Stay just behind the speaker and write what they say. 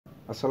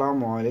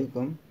আসসালামু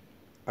আলাইকুম।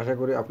 আশা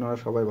করি আপনারা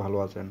সবাই ভালো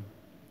আছেন।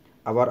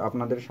 আবার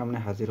আপনাদের সামনে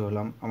হাজির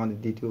হলাম আমাদের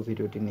দ্বিতীয়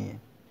ভিডিওটি নিয়ে।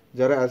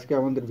 যারা আজকে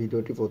আমাদের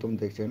ভিডিওটি প্রথম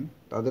দেখছেন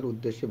তাদের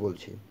উদ্দেশ্যে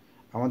বলছি,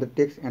 আমাদের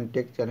টেক্স অ্যান্ড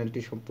টেক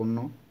চ্যানেলটি সম্পূর্ণ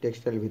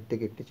টেক্সটাইল ভিত্তিক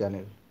একটি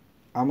চ্যানেল।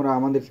 আমরা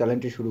আমাদের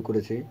চ্যানেলটি শুরু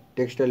করেছি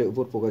টেক্সটাইলের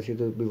উপর প্রকাশিত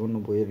বিভিন্ন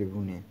বইয়ের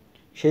রিভিউ নিয়ে।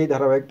 সেই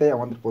ধারাবাহিকতায়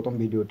আমাদের প্রথম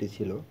ভিডিওটি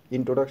ছিল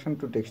ইন্ট্রোডাকশন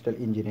টু টেক্সটাইল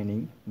ইঞ্জিনিয়ারিং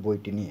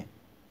বইটি নিয়ে।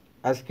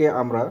 আজকে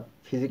আমরা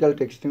ফিজিক্যাল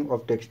টেক্সটিং অফ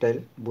টেক্সটাইল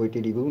বইটি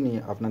রিভিউ নিয়ে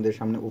আপনাদের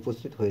সামনে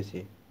উপস্থিত হয়েছি।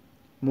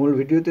 মূল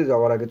ভিডিওতে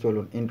যাওয়ার আগে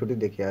চলুন ইন্ট্রোটি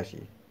দেখে আসি।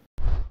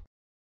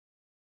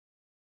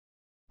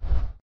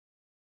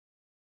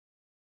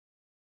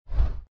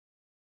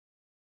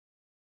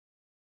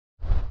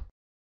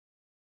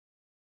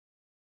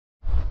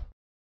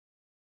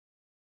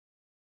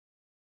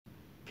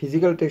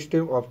 ফিজিক্যাল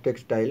টেক্সটিং অফ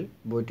টেক্সটাইল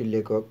বইটির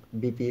লেখক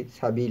বিপি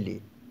সাবিলি।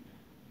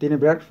 তিনি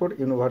ব্র্যাডফোর্ড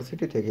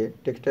ইউনিভার্সিটি থেকে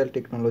টেক্সটাইল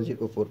টেকনোলজির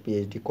উপর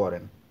পিএইচডি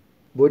করেন।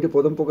 বইটি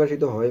প্রথম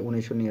প্রকাশিত হয়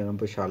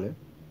 1999 সালে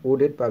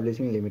উডেড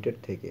পাবলিশিং লিমিটেড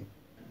থেকে।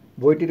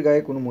 বইটির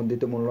গায়ে কোনো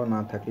মুদ্রিত মূল্য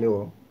না থাকলেও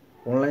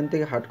অনলাইন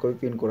থেকে হার্ড কপি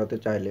প্রিন্ট করাতে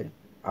চাইলে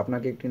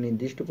আপনাকে একটি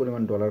নির্দিষ্ট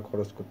পরিমাণ ডলার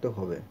খরচ করতে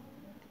হবে।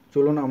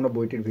 চলুন আমরা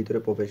বইটির ভিতরে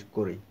প্রবেশ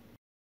করি।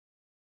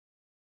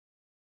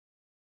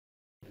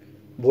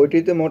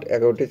 বইটিতে মোট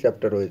 11টি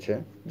চ্যাপ্টার রয়েছে,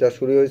 যা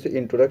শুরু হয়েছে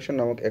ইন্ট্রোডাকশন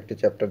নামক একটি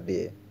চ্যাপ্টার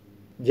দিয়ে,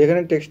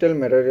 যেখানে টেক্সটাইল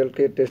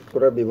ম্যাটেরিয়ালকে টেস্ট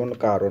করার বিভিন্ন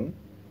কারণ,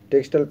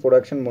 textile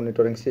production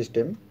monitoring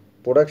system,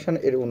 production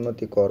এর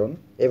উন্নতিকরণ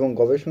এবং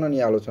গবেষণা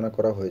নিয়ে আলোচনা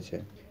করা হয়েছে।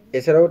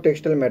 এছাড়াও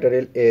টেক্সটাইল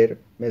ম্যাটেরিয়াল এর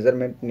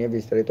মেজারমেন্ট নিয়ে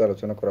বিস্তারিত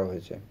আলোচনা করা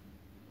হয়েছে।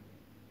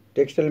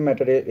 টেক্সটাইল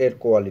ম্যাটেরিয়াল এর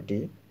কোয়ালিটি,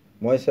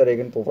 ময়েশ্চার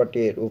এগেন্ট প্রপার্টি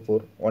এর উপর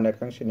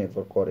অনেকাংশে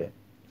নির্ভর করে।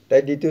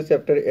 তাই দ্বিতীয়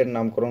চ্যাপ্টার এর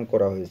নামকরণ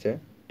করা হয়েছে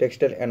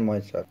টেক্সটাইল অ্যান্ড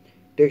ময়েশ্চার।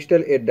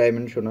 টেক্সটাইল এর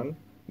ডাইমেনশনাল,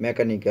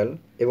 মেকানিক্যাল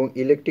এবং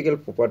ইলেকট্রিক্যাল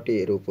প্রপার্টি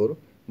এর উপর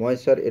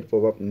ময়েশ্চার এর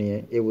প্রভাব নিয়ে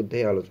এ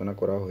অধ্যায়ে আলোচনা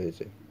করা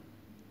হয়েছে।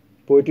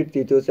 বইটির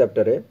তৃতীয়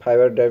চ্যাপ্টারে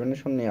ফাইবার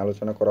ডাইমেনশন নিয়ে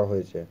আলোচনা করা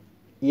হয়েছে।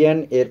 ইয়ান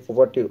এর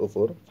প্রপার্টির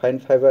উপর ফাইন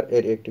ফাইবার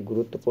এর একটি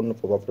গুরুত্বপূর্ণ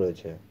প্রভাব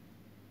রয়েছে।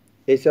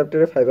 এই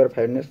চ্যাপ্টারে ফাইবার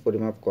ফাইননেস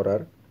পরিমাপ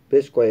করার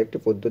বেশ কয়েকটি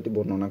পদ্ধতি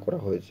বর্ণনা করা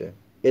হয়েছে।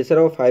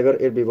 এছাড়াও ফাইবার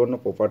এর বিভিন্ন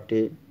প্রপার্টি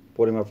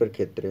পরিমাপের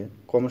ক্ষেত্রে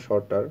কম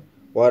শর্টার,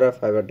 ওয়ার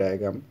ফাইবার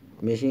ডায়াগ্রাম,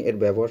 মেশিং এর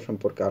ব্যবহার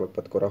সম্পর্কে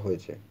আলোকপাত করা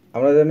হয়েছে।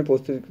 আমরা জানি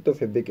প্রস্তুতকৃত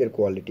ফেব্রিক এর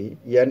কোয়ালিটি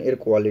ইয়ান এর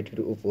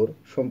কোয়ালিটির উপর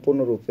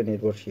সম্পূর্ণরূপে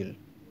নির্ভরশীল।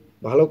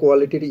 ভালো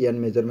কোয়ালিটির ইয়ান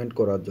মেজারমেন্ট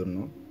করার জন্য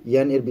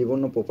ইয়ান এর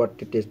বিভিন্ন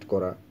প্রপার্টি টেস্ট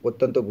করা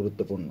অত্যন্ত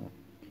গুরুত্বপূর্ণ।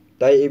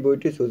 তাই এই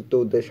বইটি চতুর্থ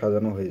অধ্যায়ে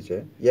সাজানো হয়েছে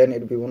ইয়ান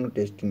এর বিভিন্ন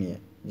টেস্ট নিয়ে,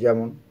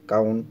 যেমন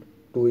কাউন্ট,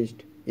 টুইস্ট,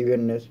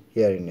 ইভেননেস,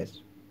 হেয়ারিনেস।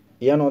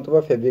 ইয়ান অথবা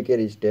ফেব্রিকের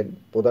স্ট্রেন্থ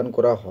প্রদান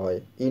করা হয়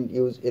ইন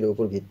ইউজ এর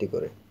উপর ভিত্তি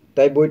করে।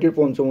 তাই বইটির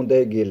পঞ্চম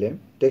অধ্যায়ে গেলে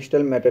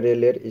টেক্সটাইল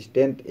ম্যাটেরিয়ালের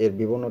স্ট্রেংথ এর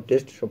বিভিন্ন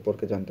টেস্ট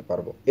সম্পর্কে জানতে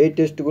পারবো। এই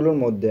টেস্টগুলোর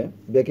মধ্যে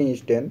বেকিং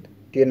স্ট্রেংথ,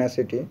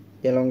 টেনাসিটি,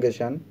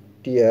 এলঙ্গেশন,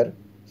 টিয়ার,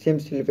 সিম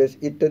স্লিপেজ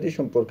ইত্যাদি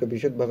সম্পর্কে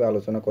বিশদভাবে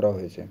আলোচনা করা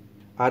হয়েছে।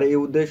 আর এই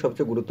অধ্যায়ে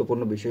সবচেয়ে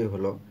গুরুত্বপূর্ণ বিষয়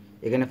হলো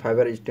এখানে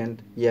ফাইবার স্ট্রেংথ,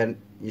 ইয়ান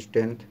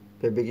স্ট্রেংথ,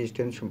 ফেব্রিক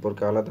স্ট্রেংথ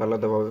সম্পর্কে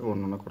আলাদাভাবে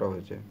বর্ণনা করা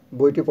হয়েছে।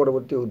 বইটি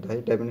পরবর্তী অধ্যায়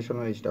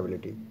ডাইমেনশনাল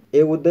স্টেবিলিটি।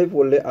 এই অধ্যায়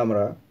পড়লে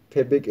আমরা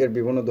ফেব্রিক এর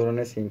বিভিন্ন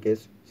ধরনের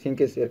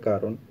সিঙ্কেজ এর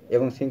কারণ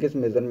এবং সিঙ্কেজ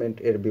মেজারমেন্ট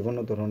এর বিভিন্ন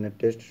ধরনের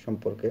টেস্ট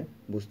সম্পর্কে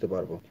বুঝতে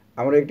পারবো।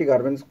 আমরা একটি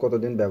গার্মেন্টস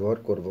কতদিন ব্যবহার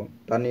করব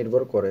তা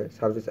নির্ভর করে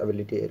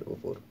সার্ভিসএবিলিটি এর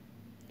উপর।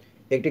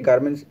 একটি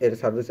গার্মেন্টস এর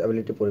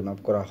সার্ভিসএবিলিটি পরিমাপ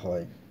করা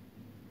হয়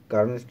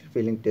গার্মেন্টস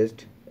ফিলিং টেস্ট,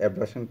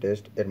 অ্যাব্রাশন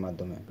টেস্ট এর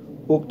মাধ্যমে।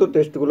 উক্ত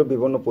টেস্টগুলো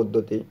বিভিন্ন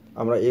পদ্ধতি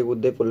আমরা এই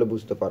অধ্যায়ে পড়লে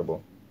বুঝতে পারবো।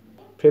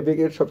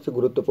 ফেব্রিকের সবচেয়ে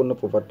গুরুত্বপূর্ণ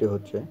প্রপার্টি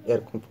হচ্ছে এর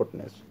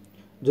কমফোর্টনেস।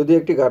 যদি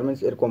একটি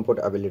গার্মেন্টস এর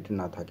কমফোর্টেবিলিটি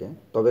না থাকে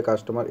তবে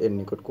কাস্টমার এর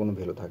নিকট কোনো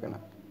ভ্যালু থাকে না।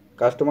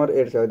 কাস্টমার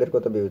এর চাহিদার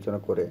কথা বিবেচনা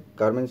করে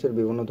গার্মেন্টসের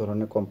বিভিন্ন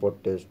ধরনের কমফোর্ট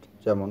টেস্ট,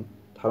 যেমন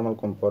থার্মাল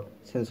কমফোর্ট,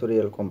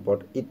 সেন্সোরিয়াল কমফোর্ট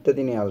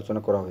ইত্যাদি নিয়ে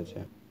আলোচনা করা হয়েছে।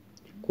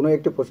 কোনো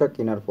একটি পোশাক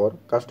কেনার পর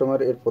কাস্টমার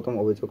এর প্রথম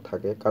অভিযোগ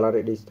থাকে কালার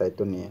এর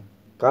স্থায়িত্ব নিয়ে।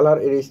 কালার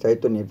এর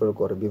স্থায়িত্ব নির্ভর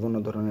করে বিভিন্ন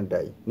ধরনের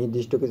ডাই,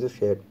 নির্দিষ্ট কিছু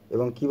শেড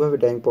এবং কিভাবে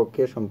ডাইং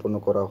প্রক্রিয়া সম্পন্ন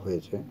করা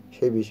হয়েছে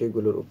সেই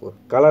বিষয়গুলোর উপর।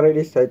 কালার এর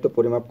স্থায়িত্ব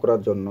পরিমাপ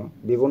করার জন্য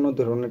বিভিন্ন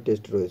ধরনের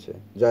টেস্ট রয়েছে,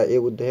 যা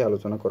এই অধ্যায়ে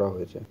আলোচনা করা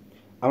হয়েছে।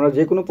 আমরা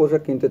যে কোনো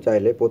পোশাক কিনতে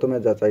চাইলে প্রথমে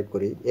যাচাই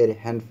করি এর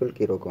হ্যান্ডফিল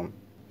কীরকম।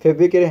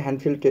 ফেব্রিকের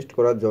হ্যান্ডফিল টেস্ট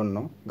করার জন্য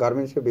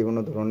গার্মেন্টসের বিভিন্ন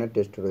ধরনের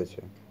টেস্ট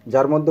রয়েছে,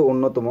 যার মধ্যে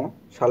অন্যতম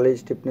Shirley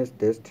stiffness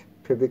test,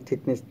 fabric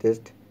thickness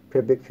test,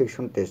 fabric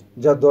friction test,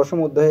 যা দশম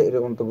অধ্যায়ে এর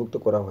অন্তর্ভুক্ত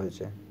করা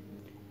হয়েছে।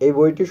 এই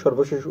বইটির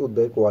সর্বশেষ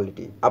অধ্যায়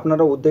কোয়ালিটি।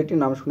 আপনারা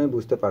অধ্যায়টির নাম শুনে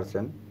বুঝতে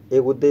পারছেন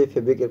এই অধ্যায়ে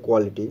ফেব্রিকের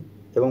কোয়ালিটি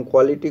এবং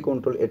কোয়ালিটি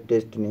কন্ট্রোল এর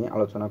টেস্ট নিয়ে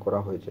আলোচনা করা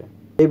হয়েছে।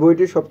 এই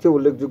বইটির সবচেয়ে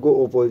উল্লেখযোগ্য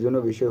ও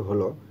প্রয়োজনীয় বিষয়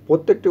হলো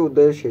প্রত্যেকটি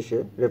অধ্যায়ের শেষে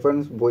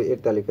রেফারেন্স বই এর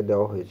তালিকা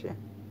দেওয়া হয়েছে।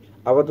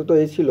 আপাতত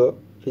এই ছিল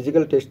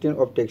ফিজিক্যাল টেস্টিং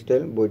অফ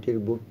টেক্সটাইল বইটির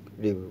বুক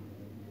রিভিউ।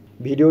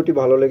 ভিডিওটি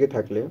ভালো লেগে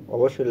থাকলে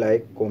অবশ্যই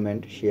লাইক,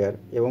 কমেন্ট, শেয়ার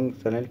এবং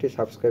চ্যানেলটি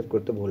সাবস্ক্রাইব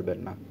করতে ভুলবেন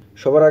না।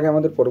 সবার আগে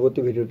আমাদের পরবর্তী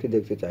ভিডিওটি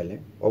দেখতে চাইলে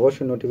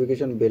অবশ্যই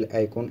নোটিফিকেশন বেল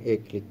আইকন এ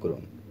ক্লিক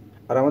করুন।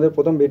 আর আমাদের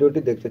প্রথম ভিডিওটি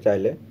দেখতে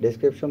চাইলে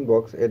ডেসক্রিপশন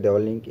বক্স এ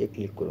দেওয়া লিঙ্ক এ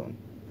ক্লিক করুন।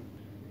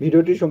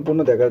 ভিডিওটি সম্পূর্ণ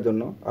দেখার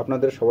জন্য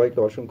আপনাদের সবাইকে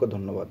অসংখ্য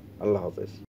ধন্যবাদ। আল্লাহ হাফেজ।